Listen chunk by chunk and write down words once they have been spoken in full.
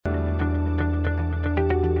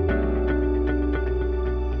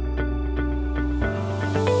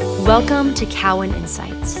Welcome to Cowen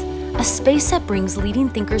Insights, a space that brings leading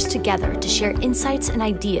thinkers together to share insights and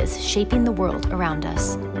ideas shaping the world around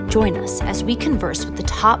us. Join us as we converse with the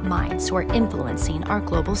top minds who are influencing our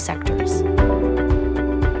global sectors.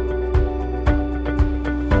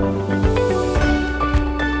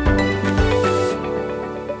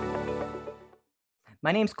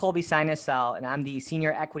 My name is Colby Sinusel, and I'm the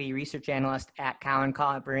Senior Equity Research Analyst at Cowen,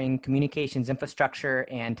 covering communications infrastructure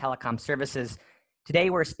and telecom services.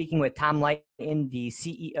 Today, we're speaking with Tom Leighton, the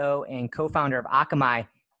CEO and co-founder of Akamai,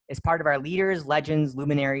 as part of our Leaders, Legends,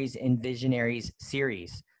 Luminaries, and Visionaries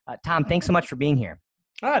series. Tom, thanks so much for being here.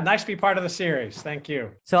 Nice to be part of the series. Thank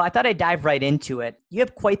you. So I thought I'd dive right into it. You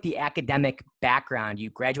have quite the academic background.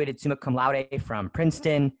 You graduated summa cum laude from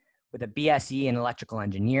Princeton with a BSc in electrical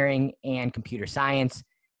engineering and computer science.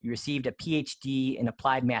 You received a PhD in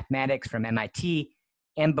applied mathematics from MIT.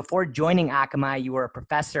 And before joining Akamai, you were a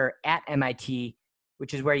professor at MIT,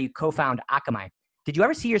 which is where you co-found Akamai. Did you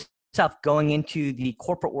ever see yourself going into the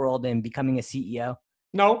corporate world and becoming a CEO?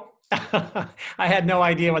 No, I had no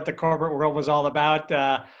idea what the corporate world was all about.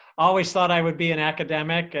 Always thought I would be an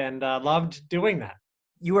academic and loved doing that.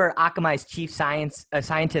 You were Akamai's chief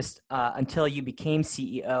scientist until you became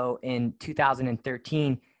CEO in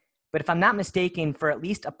 2013. But if I'm not mistaken, for at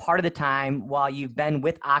least a part of the time while you've been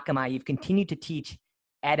with Akamai, you've continued to teach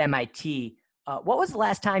at MIT. When was the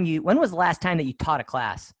last time that you taught a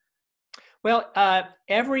class? Well,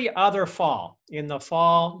 every other fall, in the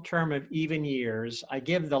fall term of even years, I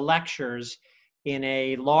give the lectures in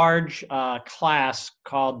a large class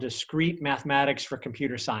called Discrete Mathematics for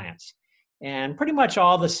Computer Science. And pretty much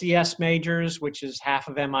all the CS majors, which is half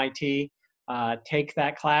of MIT, take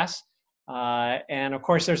that class. And of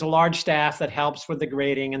course, there's a large staff that helps with the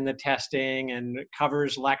grading and the testing and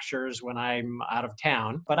covers lectures when I'm out of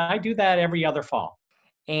town. But I do that every other fall.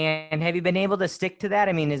 And have you been able to stick to that?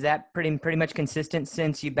 I mean, is that pretty much consistent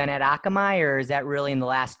since you've been at Akamai, or is that really in the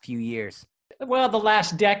last few years? Well, the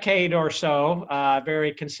last decade or so,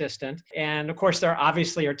 very consistent. And of course, there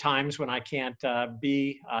obviously are times when I can't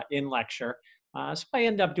be in lecture. So I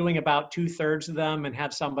end up doing about 2/3 of them and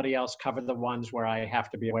have somebody else cover the ones where I have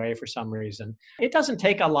to be away for some reason. It doesn't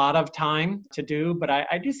take a lot of time to do, but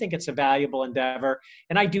I do think it's a valuable endeavor.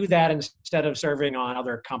 And I do that instead of serving on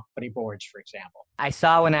other company boards, for example. I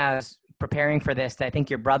saw when I was preparing for this that I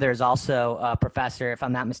think your brother is also a professor, if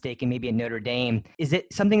I'm not mistaken, maybe at Notre Dame. Is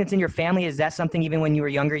it something that's in your family? Is that something even when you were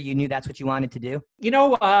younger, you knew that's what you wanted to do? You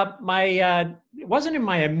know, it wasn't in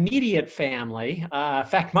my immediate family. In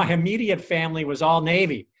fact, my immediate family was all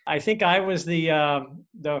Navy. I think I was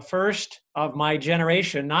the first of my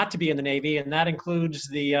generation not to be in the Navy, and that includes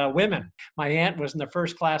the women. My aunt was in the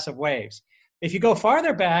first class of waves. If you go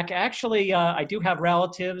farther back, actually, I do have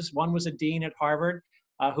relatives. One was a dean at Harvard,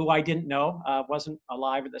 who I didn't know, wasn't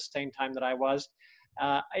alive at the same time that I was.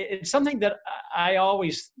 It's something that I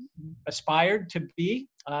always aspired to be,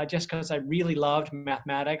 just because I really loved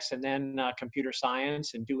mathematics and then computer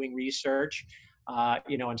science and doing research,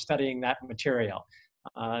 and studying that material.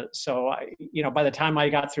 So, by the time I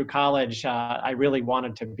got through college, I really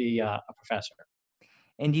wanted to be a professor.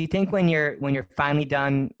 And do you think when you're finally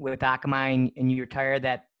done with Akamai and you retire,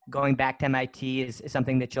 that going back to MIT is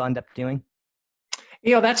something that you'll end up doing?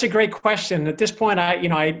 That's a great question. At this point,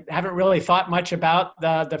 I haven't really thought much about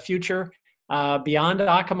the future beyond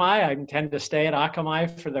Akamai. I intend to stay at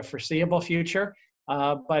Akamai for the foreseeable future.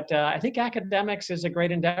 But I think academics is a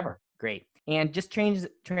great endeavor. Great. And just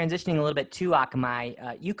transitioning a little bit to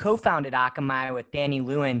Akamai, you co-founded Akamai with Danny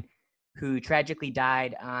Lewin, who tragically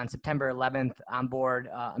died on September 11th on board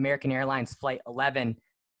American Airlines Flight 11.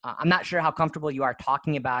 I'm not sure how comfortable you are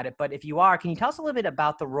talking about it, but if you are, can you tell us a little bit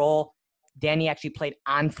about the role Danny actually played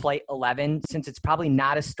on Flight 11, since it's probably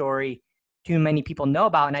not a story too many people know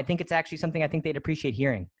about, and I think it's actually something I think they'd appreciate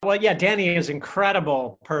hearing. Well, yeah, Danny is an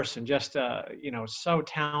incredible person, just so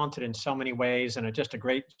talented in so many ways, and just a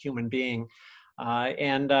great human being.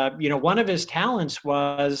 One of his talents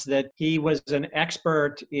was that he was an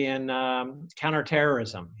expert in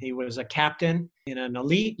counterterrorism. He was a captain in an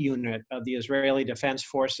elite unit of the Israeli Defense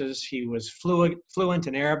Forces. He was fluent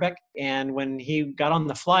in Arabic. And when he got on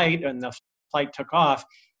the flight and the flight took off,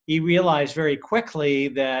 he realized very quickly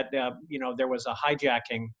that, there was a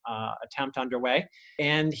hijacking attempt underway.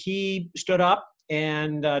 And he stood up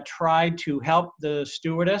and tried to help the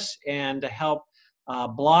stewardess and to help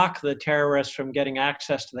block the terrorists from getting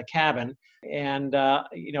access to the cabin. And,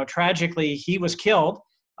 tragically, he was killed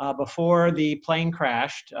before the plane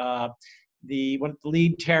crashed. the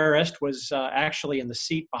lead terrorist was actually in the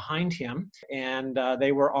seat behind him, and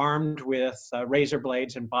they were armed with razor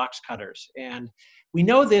blades and box cutters. And we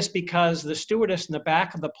know this because the stewardess in the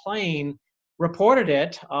back of the plane reported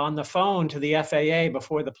it on the phone to the FAA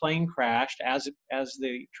before the plane crashed as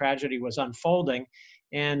the tragedy was unfolding,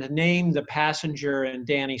 and named the passenger in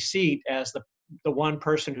Danny's seat as the one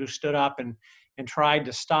person who stood up and tried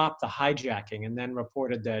to stop the hijacking, and then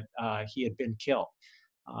reported that he had been killed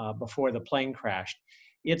before the plane crashed.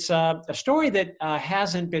 It's a story that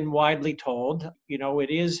hasn't been widely told. You know,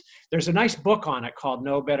 there's a nice book on it called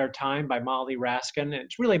No Better Time by Molly Raskin.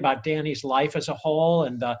 It's really about Danny's life as a whole,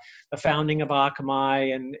 and the founding of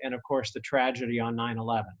Akamai, and of course the tragedy on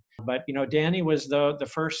 9/11. But, you know, Danny was the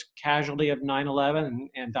first casualty of 9/11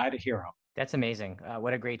 and died a hero. That's amazing.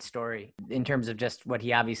 What a great story in terms of just what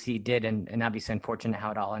he obviously did, and obviously unfortunate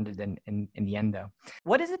how it all ended in the end, though.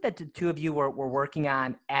 What is it that the two of you were working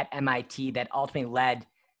on at MIT that ultimately led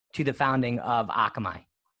to the founding of Akamai?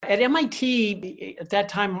 At MIT, at that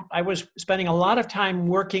time, I was spending a lot of time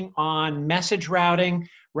working on message routing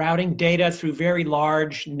data through very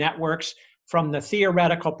large networks from the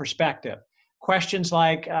theoretical perspective. Questions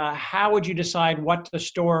like, how would you decide what to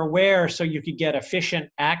store where so you could get efficient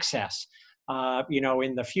access,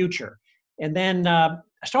 in the future? And then I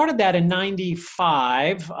started that in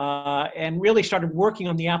 95 and really started working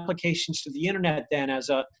on the applications to the internet then as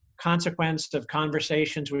a consequence of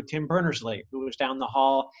conversations with Tim Berners-Lee, who was down the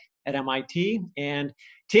hall at MIT. And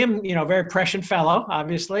Tim, very prescient fellow,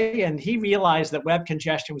 obviously, and he realized that web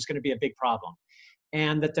congestion was going to be a big problem.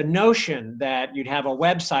 And that the notion that you'd have a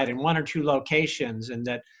website in one or two locations and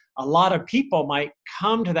that a lot of people might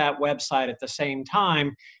come to that website at the same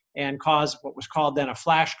time and cause what was called then a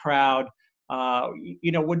flash crowd,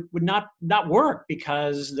 would not work,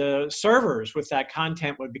 because the servers with that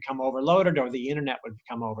content would become overloaded, or the internet would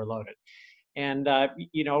become overloaded. And,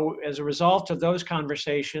 as a result of those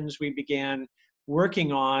conversations, we began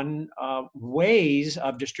working on ways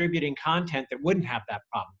of distributing content that wouldn't have that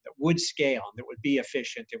problem, that would scale, that would be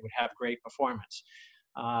efficient, that would have great performance.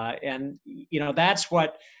 That's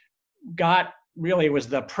what was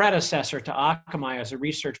the predecessor to Akamai as a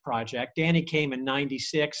research project. Danny came in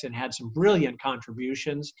 96 and had some brilliant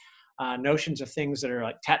contributions, notions of things that are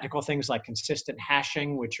like technical things like consistent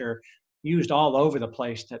hashing, which are used all over the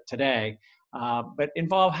place today. But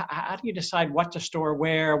involve how do you decide what to store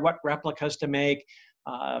where, what replicas to make,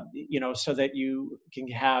 so that you can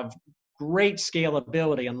have great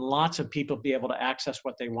scalability and lots of people be able to access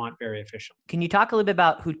what they want very efficiently. Can you talk a little bit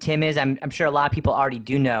about who Tim is? I'm sure a lot of people already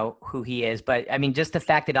do know who he is, but I mean, just the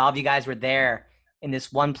fact that all of you guys were there in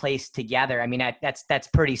this one place together, I mean, that's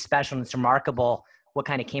pretty special, and it's remarkable what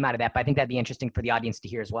kind of came out of that. But I think that'd be interesting for the audience to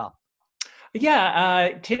hear as well.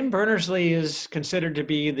 Yeah, Tim Berners-Lee is considered to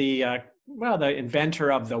be the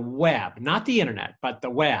inventor of the web, not the internet, but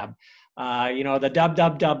the web. The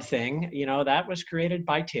dub thing, that was created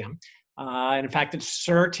by Tim. And in fact, it's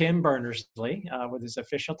Sir Tim Berners-Lee with his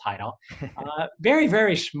official title. Very,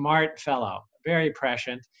 very smart fellow, very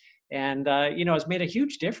prescient, and has made a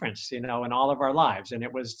huge difference, in all of our lives. And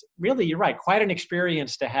it was really, you're right, quite an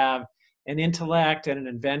experience to have an intellect and an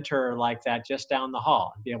inventor like that just down the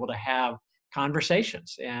hall and be able to have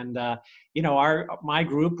conversations. And my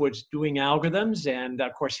group was doing algorithms, and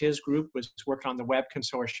of course his group was working on the web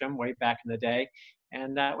consortium way back in the day.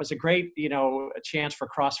 And that was a great, a chance for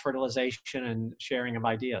cross-fertilization and sharing of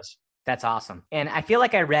ideas. That's awesome. And I feel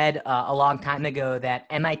like I read a long time ago that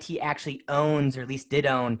MIT actually owns, or at least did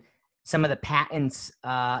own, some of the patents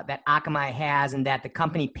that Akamai has, and that the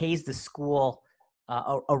company pays the school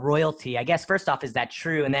a royalty. I guess, first off, is that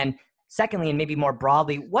true? And then secondly, and maybe more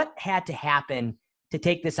broadly, what had to happen to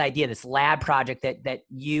take this idea, this lab project that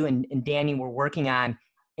you and Danny were working on,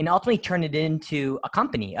 and ultimately turn it into a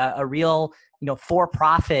company, a real,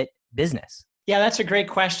 for-profit business? Yeah, that's a great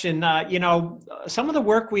question. Some of the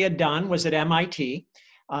work we had done was at MIT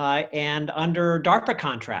and under DARPA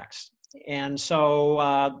contracts. And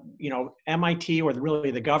so, MIT, or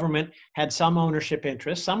really the government, had some ownership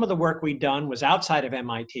interest. Some of the work we'd done was outside of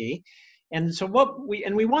MIT. And so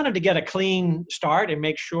we wanted to get a clean start and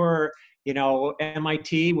make sure,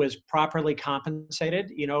 MIT was properly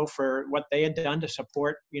compensated, for what they had done to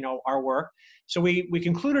support, our work. So we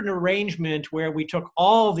concluded an arrangement where we took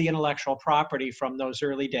all the intellectual property from those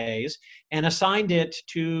early days and assigned it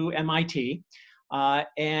to MIT.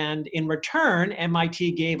 And in return,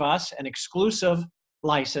 MIT gave us an exclusive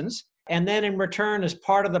license. And then in return, as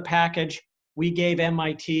part of the package, we gave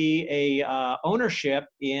MIT a ownership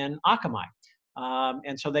in Akamai.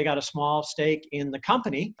 And so they got a small stake in the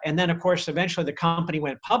company. And then, of course, eventually the company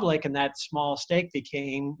went public and that small stake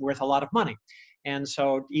became worth a lot of money. And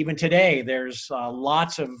so even today, there's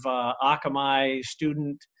lots of Akamai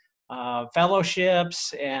student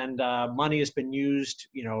fellowships, and money has been used,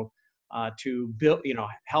 to build,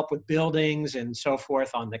 help with buildings and so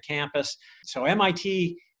forth on the campus. So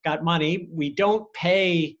MIT got money. We don't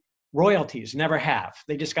pay royalties, never have.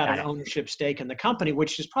 They just got an ownership stake in the company,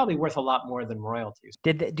 which is probably worth a lot more than royalties.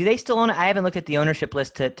 Do they still own it? I haven't looked at the ownership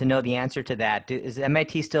list to know the answer to that. Is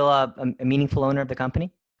MIT still a meaningful owner of the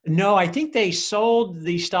company? No, I think they sold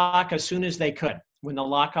the stock as soon as they could when the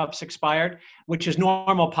lockups expired, which is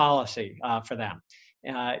normal policy for them.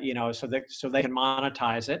 So they can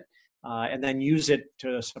monetize it and then use it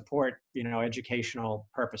to support, educational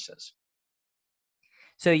purposes.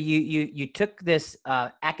 So you took this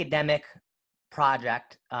academic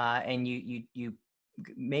project and you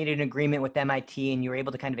made an agreement with MIT, and you were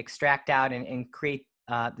able to kind of extract out and create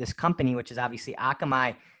this company, which is obviously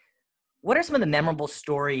Akamai. What are some of the memorable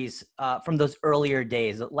stories from those earlier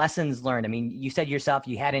days, lessons learned? I mean, you said yourself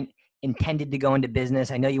you hadn't intended to go into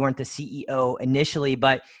business. I know you weren't the CEO initially,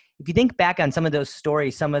 but if you think back on some of those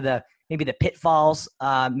stories, some of maybe the pitfalls,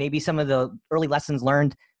 maybe some of the early lessons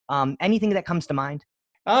learned, anything that comes to mind?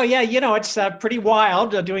 Oh yeah, it's pretty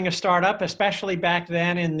wild doing a startup, especially back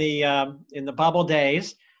then in the bubble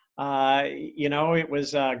days. It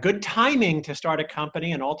was good timing to start a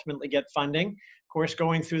company and ultimately get funding. Of course,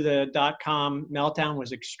 going through the dot-com meltdown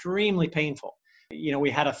was extremely painful.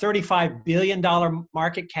 We had a $35 billion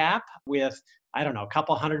market cap with, a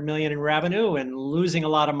couple $100 million in revenue and losing a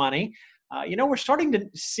lot of money. We're starting to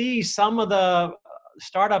see some of the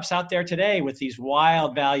startups out there today with these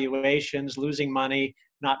wild valuations, losing money,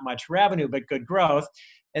 not much revenue, but good growth.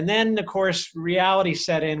 And then, of course, reality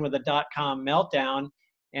set in with the dot-com meltdown,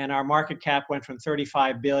 and our market cap went from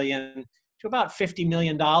 $35 billion to about $50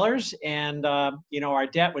 million. And, our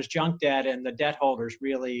debt was junk debt, and the debt holders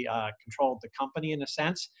really controlled the company in a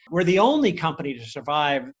sense. We're the only company to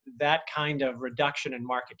survive that kind of reduction in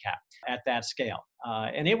market cap at that scale.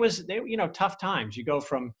 And it was, tough times. You go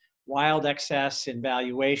from wild excess in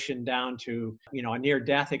valuation down to, a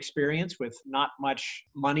near-death experience with not much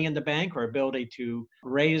money in the bank or ability to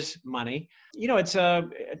raise money. It's a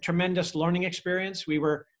tremendous learning experience. We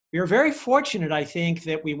were very fortunate, I think,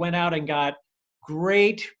 that we went out and got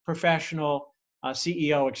great professional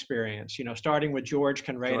CEO experience, starting with George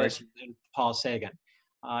Conrades and Paul Sagan.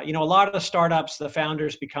 A lot of the startups, the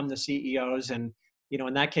founders become the CEOs. And,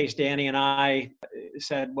 in that case, Danny and I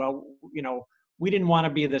said, well, we didn't want to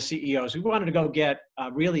be the CEOs. We wanted to go get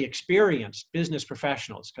really experienced business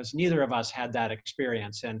professionals because neither of us had that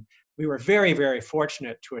experience. And we were very, very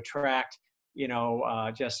fortunate to attract,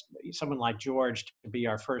 just someone like George to be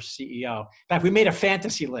our first CEO. In fact, we made a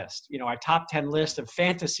fantasy list, our top 10 list of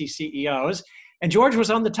fantasy CEOs. And George was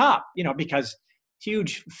on the top, because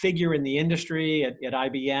huge figure in the industry at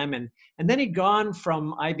IBM. And then he'd gone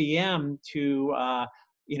from IBM to,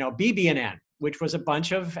 BB&N, which was a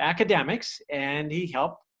bunch of academics, and he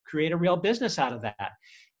helped create a real business out of that.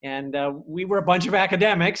 And we were a bunch of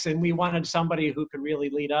academics, and we wanted somebody who could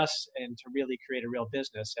really lead us and to really create a real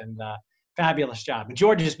business. And fabulous job. And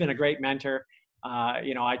George has been a great mentor.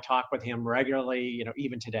 I talk with him regularly,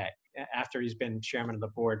 even today, after he's been chairman of the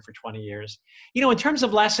board for 20 years. In terms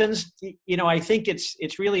of lessons, I think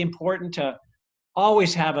it's really important to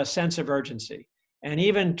always have a sense of urgency. And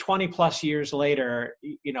even 20 plus years later,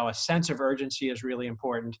 a sense of urgency is really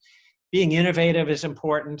important. Being innovative is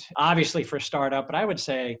important, obviously for a startup, but I would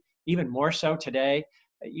say even more so today.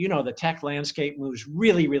 The tech landscape moves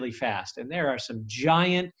really, really fast. And there are some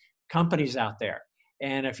giant companies out there.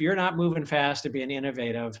 And if you're not moving fast and being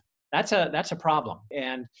innovative, that's a problem.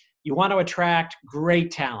 And you want to attract great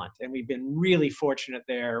talent. And we've been really fortunate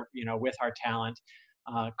there, with our talent.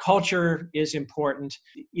 Culture is important.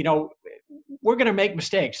 We're going to make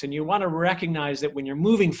mistakes, and you want to recognize that when you're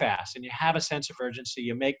moving fast and you have a sense of urgency,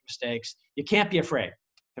 you make mistakes. You can't be afraid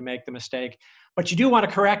to make the mistake, but you do want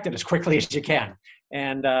to correct it as quickly as you can,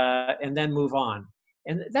 and then move on.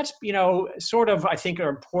 And that's, sort of, I think, are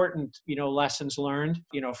important, lessons learned,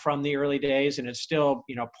 from the early days, and it's still,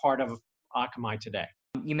 part of Akamai today.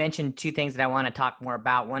 You mentioned two things that I want to talk more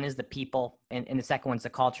about. One is the people, and the second one's the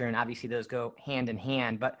culture, and obviously those go hand in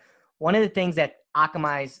hand. But one of the things that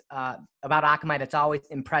about Akamai that's always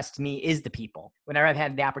impressed me is the people. Whenever I've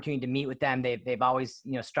had the opportunity to meet with them, they've always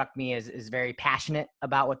struck me as very passionate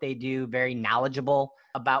about what they do, very knowledgeable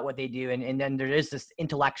about what they do, and then there is this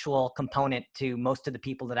intellectual component to most of the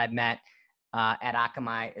people that I've met at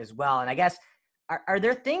Akamai as well. And I guess, Are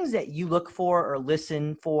there things that you look for or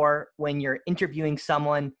listen for when you're interviewing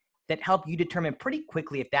someone that help you determine pretty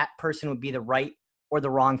quickly if that person would be the right or the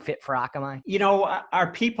wrong fit for Akamai?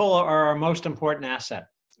 Our people are our most important asset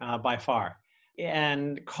by far.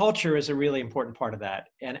 And culture is a really important part of that.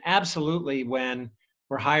 And absolutely, when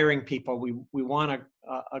we're hiring people, we want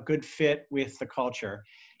a good fit with the culture.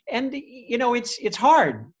 And it's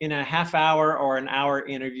hard in a half hour or an hour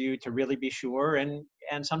interview to really be sure, and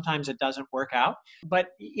sometimes it doesn't work out. But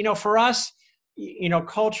for us,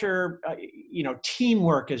 culture,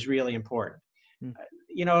 teamwork is really important.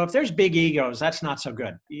 If there's big egos, that's not so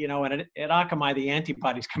good. And at Akamai, the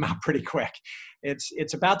antibodies come out pretty quick.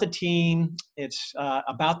 It's about the team. It's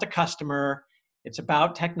about the customer. It's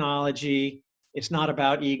about technology. It's not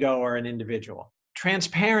about ego or an individual.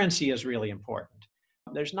 Transparency is really important.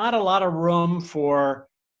 There's not a lot of room for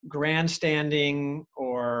grandstanding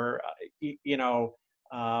or,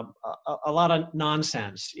 a lot of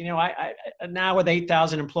nonsense. I now with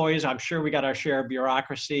 8,000 employees, I'm sure we got our share of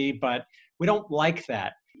bureaucracy, but we don't like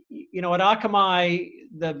that. At Akamai,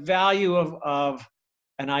 the value of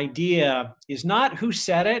an idea is not who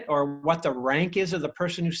said it or what the rank is of the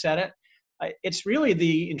person who said it. It's really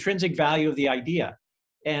the intrinsic value of the idea.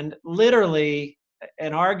 And literally,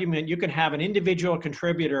 an argument, you can have an individual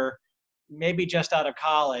contributor, maybe just out of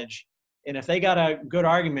college, and if they got a good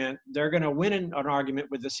argument, they're going to win an argument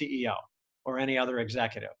with the CEO or any other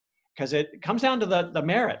executive, because it comes down to the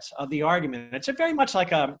merits of the argument. It's very much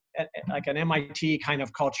like an MIT kind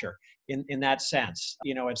of culture in that sense.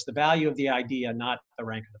 It's the value of the idea, not the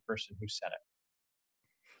rank of the person who said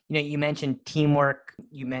it. You mentioned teamwork,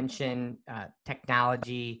 you mentioned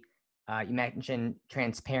technology, you mentioned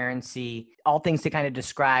transparency, all things to kind of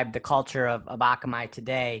describe the culture of Akamai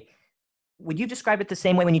today. Would you describe it the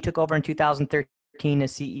same way when you took over in 2013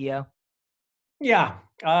 as CEO? Yeah.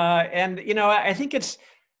 I think it's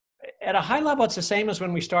at a high level, it's the same as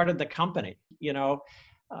when we started the company,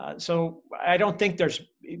 so I don't think there's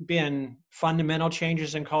been fundamental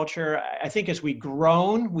changes in culture. I think as we've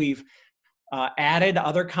grown, we've added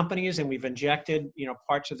other companies and we've injected,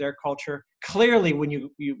 parts of their culture. Clearly, when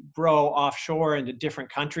you grow offshore into different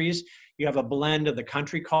countries, you have a blend of the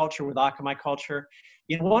country culture with Akamai culture.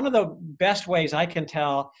 One of the best ways I can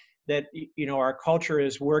tell that, our culture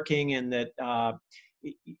is working and that,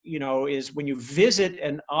 is when you visit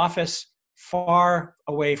an office far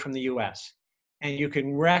away from the US and you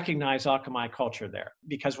can recognize Akamai culture there.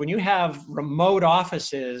 Because when you have remote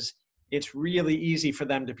offices, it's really easy for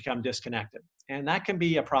them to become disconnected. And that can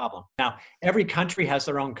be a problem. Now, every country has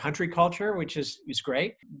their own country culture, which is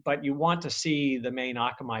great, but you want to see the main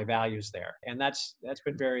Akamai values there. And that's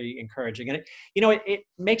been very encouraging. And it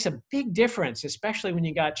makes a big difference, especially when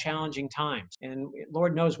you got challenging times. And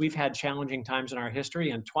Lord knows we've had challenging times in our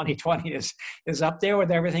history, and 2020 is up there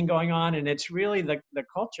with everything going on. And it's really the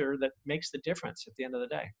culture that makes the difference at the end of the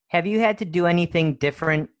day. Have you had to do anything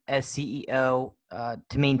different as CEO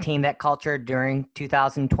to maintain that culture during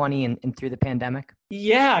 2020 and through the pandemic?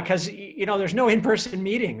 Yeah, because, there's no in-person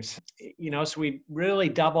meetings, so we really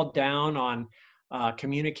doubled down on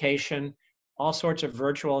communication, all sorts of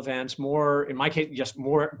virtual events, more, in my case, just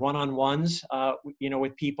more one-on-ones,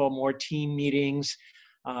 with people, more team meetings,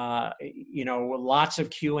 lots of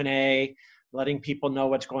Q&A, letting people know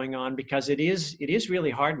what's going on, because it is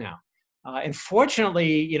really hard now. And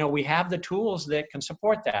fortunately, we have the tools that can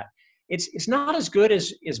support that. It's not as good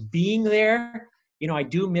as being there. I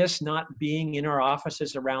do miss not being in our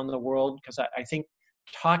offices around the world, because I think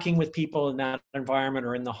talking with people in that environment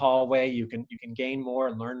or in the hallway, you can gain more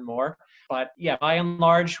and learn more. But yeah, by and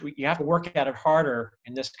large, you have to work at it harder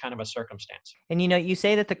in this kind of a circumstance. And you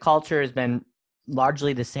say that the culture has been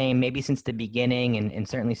largely the same, maybe since the beginning, and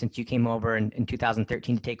certainly since you came over in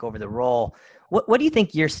 2013 to take over the role. What do you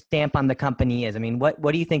think your stamp on the company is? I mean,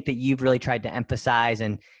 what do you think that you've really tried to emphasize,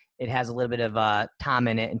 and it has a little bit of Tom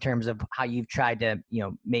in it in terms of how you've tried to,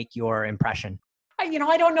 make your impression?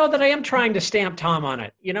 I don't know that I am trying to stamp Tom on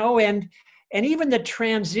it, and even the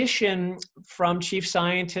transition from chief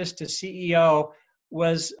scientist to CEO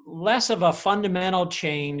was less of a fundamental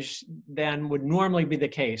change than would normally be the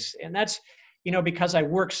case. And that's, because I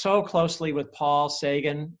worked so closely with Paul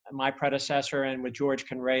Sagan, my predecessor, and with George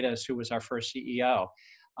Conrades, who was our first CEO.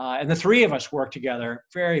 And the three of us worked together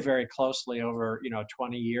very, very closely over,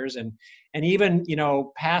 20 years. And even,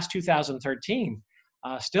 past 2013,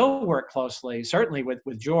 still work closely, certainly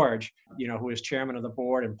with George, who is chairman of the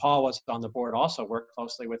board, and Paul was on the board, also worked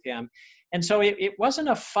closely with him. And so it wasn't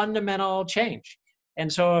a fundamental change.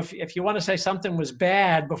 And so if you want to say something was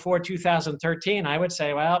bad before 2013, I would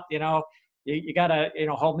say, well, you got to,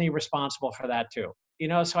 hold me responsible for that too.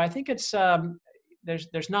 So I think it's,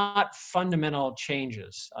 there's not fundamental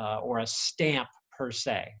changes or a stamp per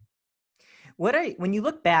se. When you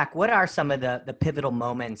look back, what are some of the pivotal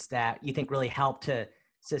moments that you think really helped to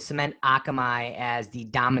cement Akamai as the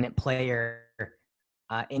dominant player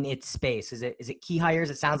in its space? Is it key hires?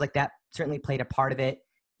 It sounds like that certainly played a part of it.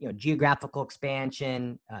 Geographical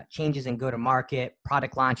expansion, changes in go-to-market,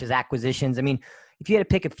 product launches, acquisitions. I mean, if you had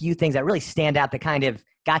to pick a few things that really stand out that kind of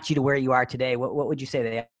got you to where you are today, what would you say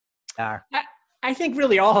they are? I think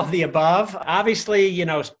really all of the above. Obviously,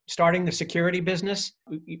 starting the security business,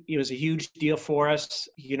 it was a huge deal for us.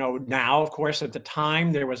 Now, of course, at the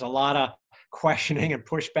time, there was a lot of questioning and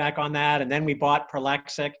pushback on that. And then we bought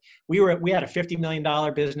Prolexic. We had a $50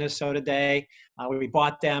 million business. So did they. We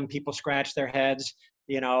bought them. People scratched their heads,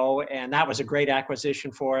 and that was a great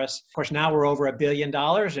acquisition for us. Of course, now we're over $1 billion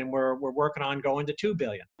and we're working on going to $2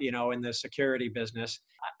 billion, in the security business.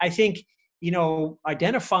 I think,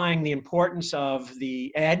 identifying the importance of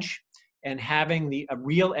the edge and having a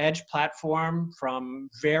real edge platform from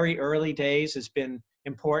very early days has been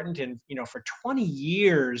important. And, for 20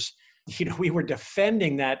 years, we were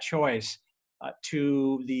defending that choice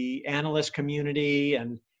to the analyst community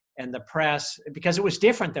and the press because it was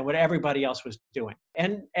different than what everybody else was doing.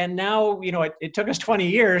 And now, it took us 20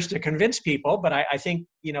 years to convince people, but I think,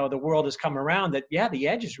 the world has come around that, yeah, the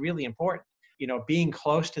edge is really important. Being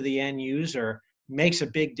close to the end user makes a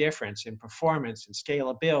big difference in performance and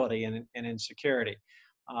scalability and in security.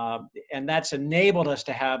 And that's enabled us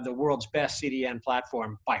to have the world's best CDN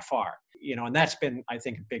platform by far, and that's been, I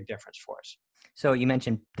think, a big difference for us. So you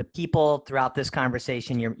mentioned the people throughout this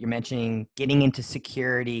conversation. You're mentioning getting into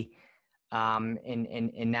security,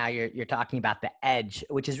 and now you're talking about the edge,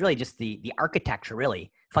 which is really just the architecture,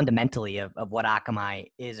 really fundamentally of what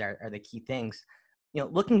Akamai is are the key things.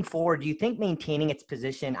 Looking forward, do you think maintaining its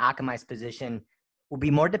position, Akamai's position, will be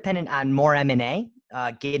more dependent on more M&A,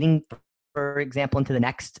 getting, for example, into the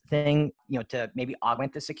next thing, to maybe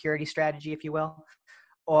augment the security strategy, if you will?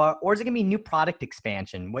 Or is it going to be new product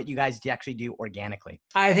expansion, what you guys actually do organically?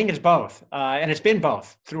 I think it's both. And it's been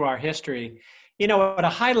both through our history. At a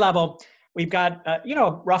high level, we've got,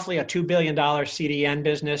 roughly a $2 billion CDN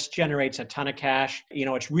business, generates a ton of cash.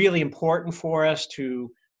 It's really important for us to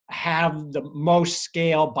have the most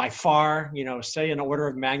scale by far, say an order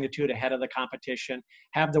of magnitude ahead of the competition,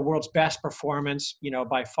 have the world's best performance,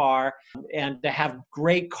 by far, and to have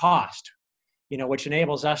great cost, which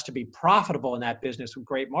enables us to be profitable in that business with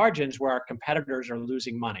great margins where our competitors are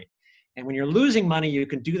losing money. And when you're losing money, you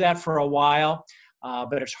can do that for a while,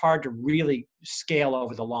 but it's hard to really scale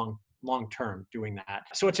over the long term doing that.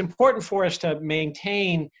 So it's important for us to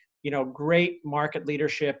maintain great market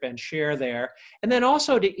leadership and share there. And then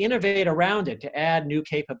also to innovate around it, to add new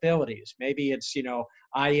capabilities. Maybe it's,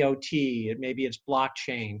 IoT, maybe it's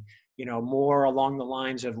blockchain, more along the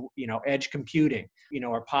lines of, edge computing,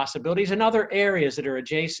 or possibilities in other areas that are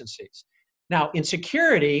adjacencies. Now, in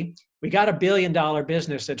security, we got $1 billion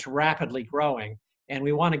business that's rapidly growing. And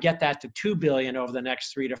we want to get that to $2 billion over the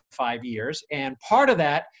next 3 to 5 years. And part of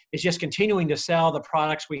that is just continuing to sell the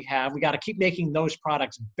products we have. We got to keep making those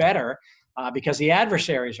products better because the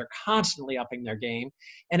adversaries are constantly upping their game.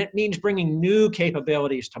 And it means bringing new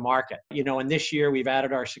capabilities to market. And this year we've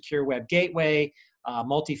added our secure web gateway,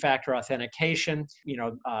 multi-factor authentication,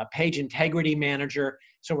 page integrity manager.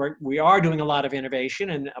 So we are doing a lot of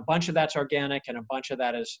innovation, and a bunch of that's organic and a bunch of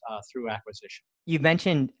that is through acquisition. You've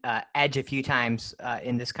mentioned edge a few times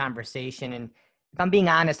in this conversation. And if I'm being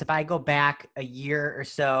honest, if I go back a year or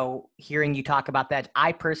so hearing you talk about that,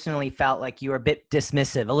 I personally felt like you were a bit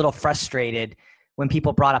dismissive, a little frustrated when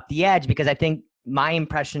people brought up the edge, because I think my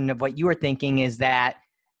impression of what you were thinking is that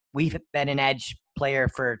we've been an edge player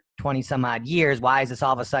for 20 some odd years. Why is this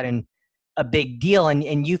all of a sudden a big deal?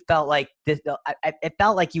 And you felt like this, it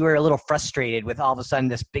felt like you were a little frustrated with all of a sudden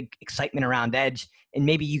this big excitement around edge, and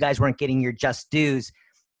maybe you guys weren't getting your just dues.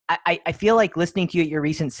 I feel like listening to you at your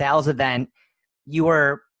recent sales event, you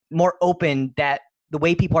were more open that the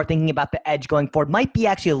way people are thinking about the edge going forward might be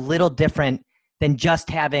actually a little different than just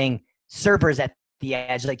having servers at the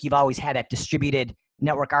edge, like you've always had that distributed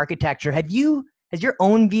network architecture. Has your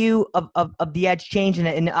own view of the edge changed?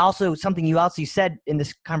 And also something you also said in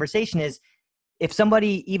this conversation is, if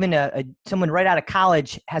somebody, even someone right out of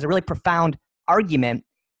college, has a really profound argument,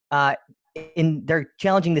 and they're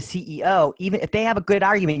challenging the CEO, even if they have a good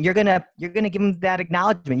argument, you're gonna give them that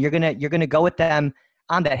acknowledgement. You're gonna go with them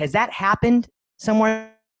on that. Has that happened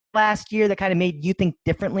somewhere last year that kind of made you think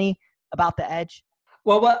differently about the edge?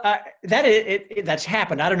 Well, that's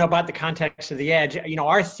happened. I don't know about the context of the edge.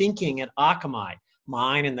 Our thinking at Akamai,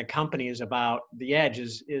 mine and the company, is about the edge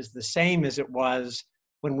is the same as it was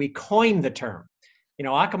when we coined the term.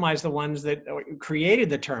 Akamai is the ones that created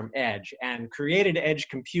the term edge and created edge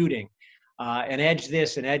computing, and edge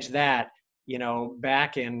this and edge that,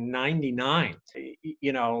 back in '99,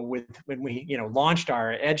 when we, launched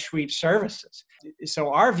our Edge Suite services.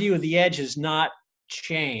 So our view of the edge has not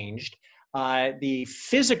changed. The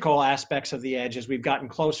physical aspects of the edge, as we've gotten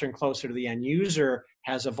closer and closer to the end user,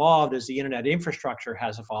 has evolved as the internet infrastructure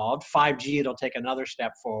has evolved. 5G, it'll take another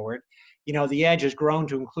step forward. The edge has grown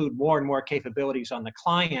to include more and more capabilities on the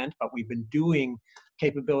client, but we've been doing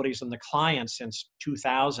capabilities on the client since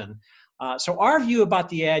 2000. So our view about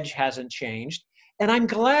the edge hasn't changed. And I'm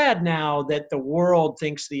glad now that the world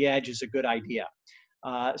thinks the edge is a good idea.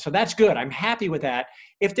 So that's good. I'm happy with that.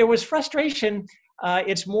 If there was frustration,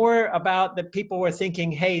 it's more about that people were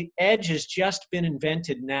thinking, hey, edge has just been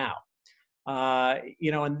invented now.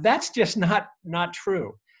 And that's just not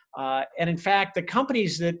true. And in fact, the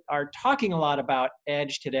companies that are talking a lot about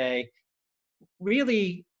edge today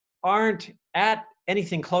really aren't at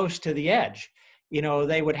anything close to the edge.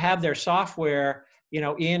 They would have their software,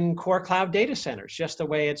 in core cloud data centers, just the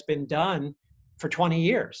way it's been done for 20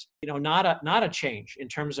 years. Not a change in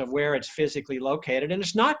terms of where it's physically located. And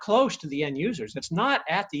it's not close to the end users. It's not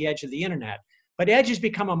at the edge of the internet. But edge has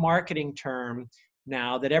become a marketing term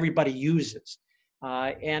now that everybody uses.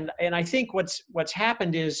 And I think what's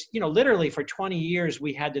happened is, literally for 20 years,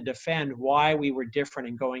 we had to defend why we were different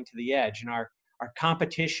in going to the edge. And our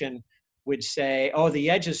competition would say, oh,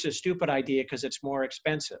 the edge is a stupid idea because it's more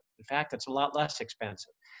expensive. In fact, it's a lot less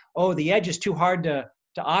expensive. Oh, the edge is too hard to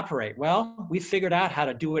operate. Well, we figured out how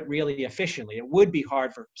to do it really efficiently. It would be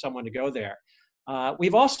hard for someone to go there.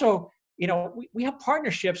 We've also, we have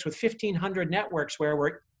partnerships with 1,500 networks where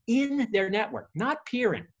we're in their network, not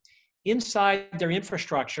peering, inside their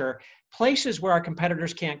infrastructure, places where our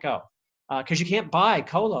competitors can't go, because you can't buy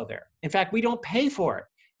colo there. In fact, we don't pay for it.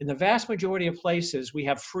 In the vast majority of places, we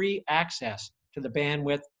have free access to the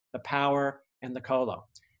bandwidth, the power, and the colo.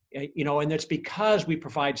 And it's because we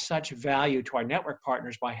provide such value to our network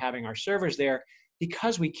partners by having our servers there,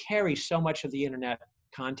 because we carry so much of the internet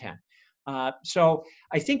content. So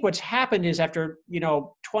I think what's happened is after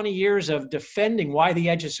 20 years of defending why the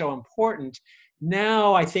edge is so important,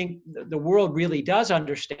 now I think the world really does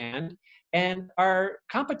understand, and our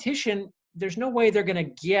competition, there's no way they're going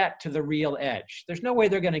to get to the real edge. There's no way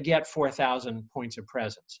they're going to get 4,000 points of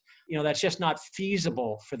presence. That's just not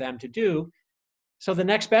feasible for them to do. So the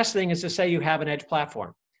next best thing is to say you have an edge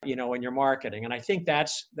platform, in your marketing. And I think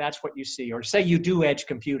that's what you see, or say you do edge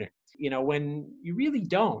computing. When you really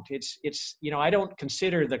don't, it's I don't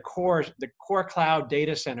consider the core cloud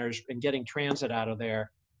data centers and getting transit out of there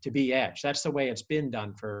to be edge. That's the way it's been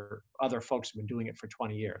done for other folks who've been doing it for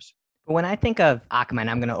 20 years. When I think of Akamai, and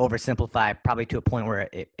I'm going to oversimplify probably to a point where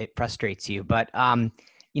it frustrates you, but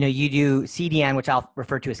you do CDN, which I'll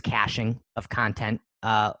refer to as caching of content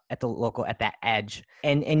at that edge,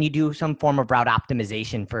 and you do some form of route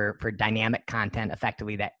optimization for dynamic content,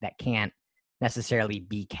 effectively that can't necessarily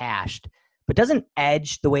be cached. But doesn't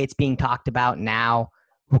edge, the way it's being talked about now,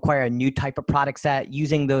 require a new type of product set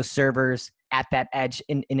using those servers at that edge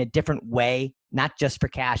in a different way, not just for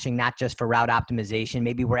caching, not just for route optimization,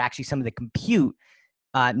 maybe where actually some of the compute,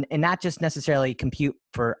 and not just necessarily compute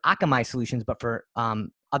for Akamai solutions, but for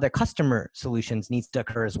other customer solutions needs to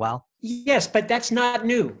occur as well? Yes, but that's not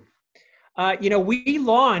new. We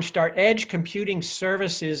launched our edge computing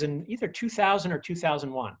services in either 2000 or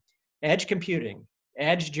 2001. Edge computing,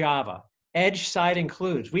 edge Java, edge side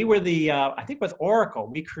includes. We were I think with Oracle,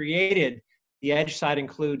 we created the edge side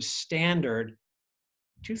includes standard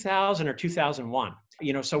 2000 or 2001.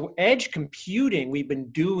 So edge computing we've been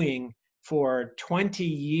doing for 20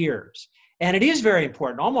 years. And it is very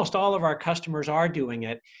important. Almost all of our customers are doing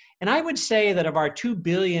it. And I would say that of our $2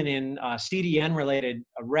 billion in CDN-related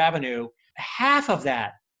revenue, half of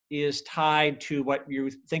that is tied to what you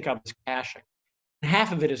think of as caching.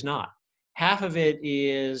 Half of it is not. Half of it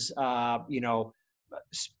is,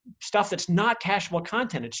 stuff that's not cacheable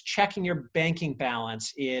content. It's checking your banking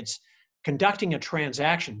balance. It's conducting a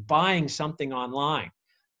transaction, buying something online.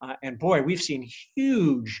 And boy, we've seen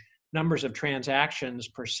huge numbers of transactions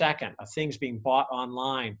per second of things being bought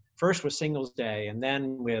online. First with Singles Day, and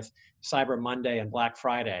then with Cyber Monday and Black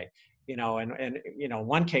Friday. And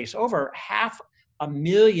one case, over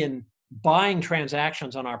 500,000 buying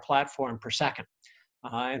transactions on our platform per second.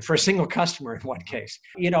 And for a single customer in one case,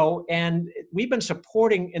 and we've been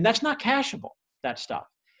supporting, and that's not cacheable, that stuff.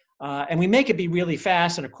 And we make it be really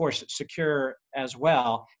fast and of course secure as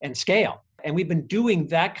well and scale. And we've been doing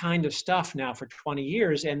that kind of stuff now for 20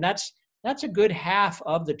 years. And that's a good half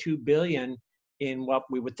of the $2 billion in what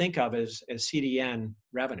we would think of as CDN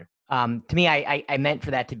revenue. To me, I meant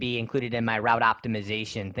for that to be included in my route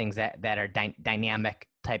optimization, things that are dynamic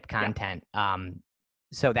type content.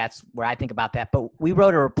 So that's where I think about that. But we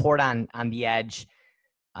wrote a report on the edge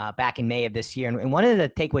back in May of this year. And one of the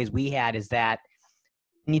takeaways we had is that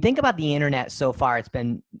when you think about the internet so far, it's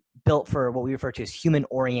been built for what we refer to as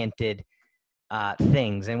human-oriented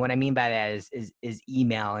things. And what I mean by that is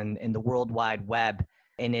email and the World Wide Web.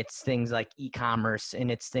 And it's things like e-commerce,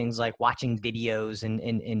 and it's things like watching videos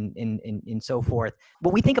and so forth.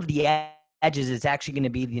 What we think of the edges is actually going to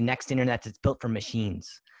be the next internet that's built for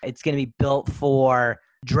machines. It's going to be built for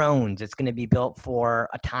drones. It's going to be built for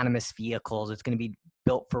autonomous vehicles. It's going to be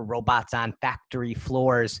built for robots on factory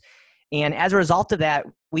floors. And as a result of that,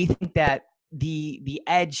 we think that the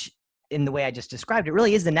edge, in the way I just described it,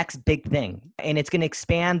 really is the next big thing. And it's going to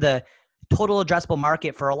expand the total addressable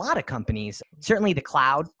market for a lot of companies, certainly the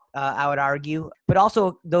cloud, I would argue, but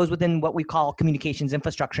also those within what we call communications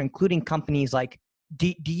infrastructure, including companies like,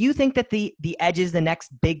 do you think that the edge is the next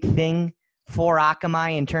big thing for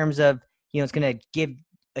Akamai in terms of, it's going to give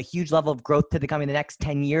a huge level of growth to the company in the next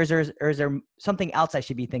 10 years, or is there something else I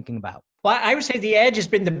should be thinking about? Well, I would say the edge has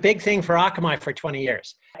been the big thing for Akamai for 20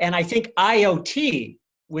 years. And I think IoT,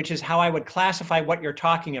 which is how I would classify what you're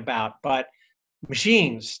talking about, but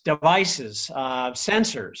machines, devices,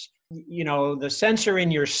 sensors, the sensor in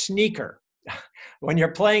your sneaker when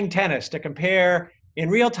you're playing tennis to compare in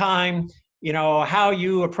real time, how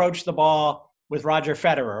you approach the ball with Roger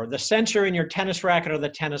Federer, or the sensor in your tennis racket or the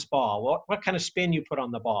tennis ball, what kind of spin you put on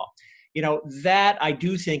the ball. That I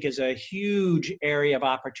do think is a huge area of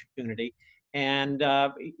opportunity. And,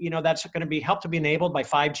 that's going to help to be enabled by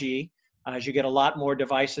 5G. As you get a lot more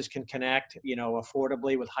devices can connect,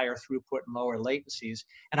 affordably with higher throughput and lower latencies.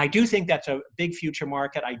 And I do think that's a big future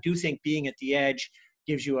market. I do think being at the edge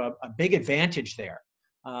gives you a big advantage there.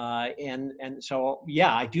 And so,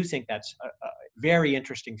 yeah, I do think that's a very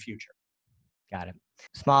interesting future. Got it.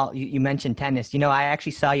 Small, you mentioned tennis. I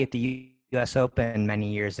actually saw you at the U.S. Open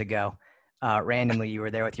many years ago. Randomly, you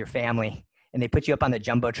were there with your family. And they put you up on the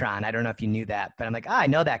Jumbotron. I don't know if you knew that, but I'm like, I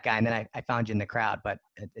know that guy. And then I found you in the crowd, but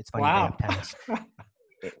it's funny. Wow. Tennis.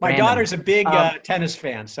 My daughter's a big tennis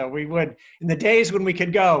fan. So we would, in the days when we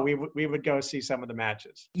could go, we would go see some of the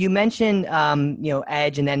matches. You mentioned,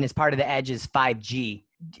 Edge, and then as part of the Edge is 5G.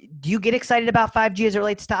 Do you get excited about 5G as it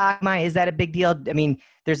relates to Akamai? Is that a big deal? I mean,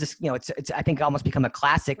 there's this, it's I think almost become a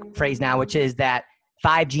classic phrase now, which is that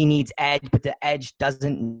 5G needs Edge, but the Edge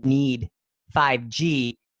doesn't need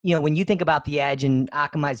 5G. When you think about the edge and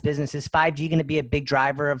Akamai's business, is 5G going to be a big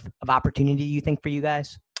driver of opportunity, you think, for you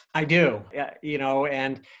guys? I do,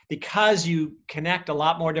 and because you connect a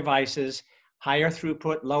lot more devices, higher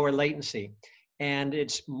throughput, lower latency, and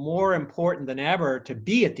it's more important than ever to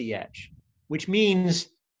be at the edge, which means,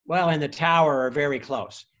 in the tower or very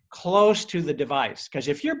close to the device. Because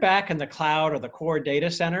if you're back in the cloud or the core data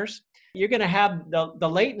centers, you're going to have the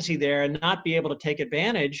latency there and not be able to take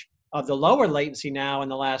advantage of the lower latency now in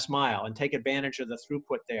the last mile and take advantage of the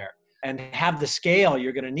throughput there and have the scale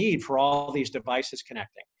you're going to need for all these devices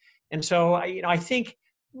connecting. And so, I think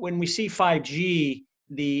when we see 5G,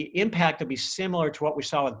 the impact will be similar to what we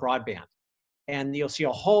saw with broadband. And you'll see a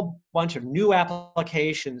whole bunch of new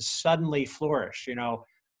applications suddenly flourish.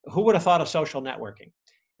 Who would have thought of social networking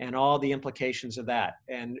and all the implications of that?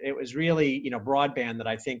 And it was really, broadband that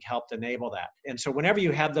I think helped enable that. And so whenever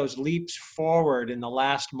you have those leaps forward in the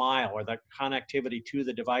last mile or the connectivity to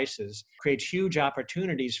the devices, creates huge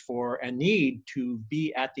opportunities for a need to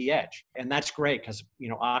be at the edge. And that's great because,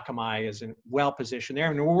 Akamai is well positioned there.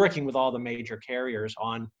 And we're working with all the major carriers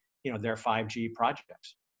on, their 5G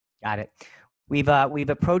projects. Got it. We've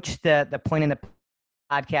approached the point in the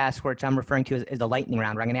podcast which I'm referring to as the lightning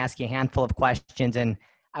round, where I'm going to ask you a handful of questions, and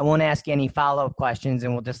I won't ask you any follow-up questions,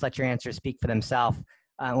 and we'll just let your answers speak for themselves.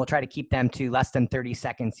 We'll try to keep them to less than 30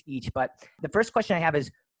 seconds each. But the first question I have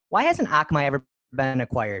is, why hasn't Akamai ever been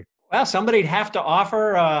acquired? Well, somebody'd have to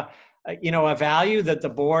offer, a value that the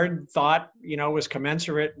board thought, was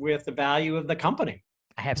commensurate with the value of the company.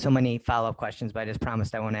 I have so many follow-up questions, but I just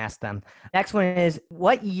promised I won't ask them. Next one is,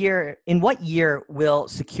 in what year will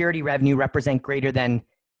security revenue represent greater than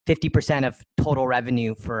 50% of total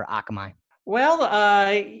revenue for Akamai? Well,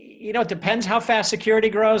 it depends how fast security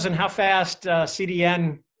grows and how fast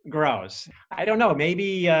CDN grows. I don't know,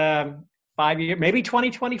 maybe 5 years, maybe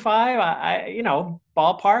 2025,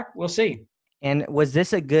 ballpark, we'll see. And was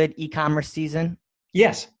this a good e-commerce season?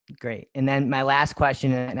 Yes. Great. And then my last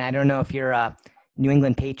question, and I don't know if you're a New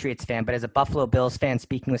England Patriots fan, but as a Buffalo Bills fan,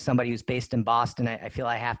 speaking with somebody who's based in Boston, I feel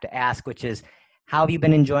I have to ask, which is, how have you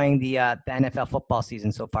been enjoying the NFL football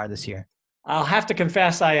season so far this year? I'll have to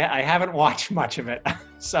confess, I haven't watched much of it.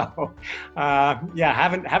 So,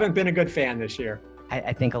 haven't been a good fan this year.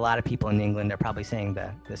 I think a lot of people in England are probably saying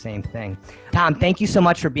the same thing. Tom, thank you so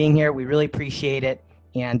much for being here. We really appreciate it,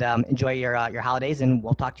 and enjoy your holidays, and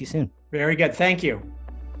we'll talk to you soon. Very good. Thank you.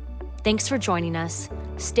 Thanks for joining us.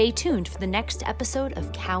 Stay tuned for the next episode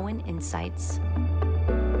of Cowen Insights.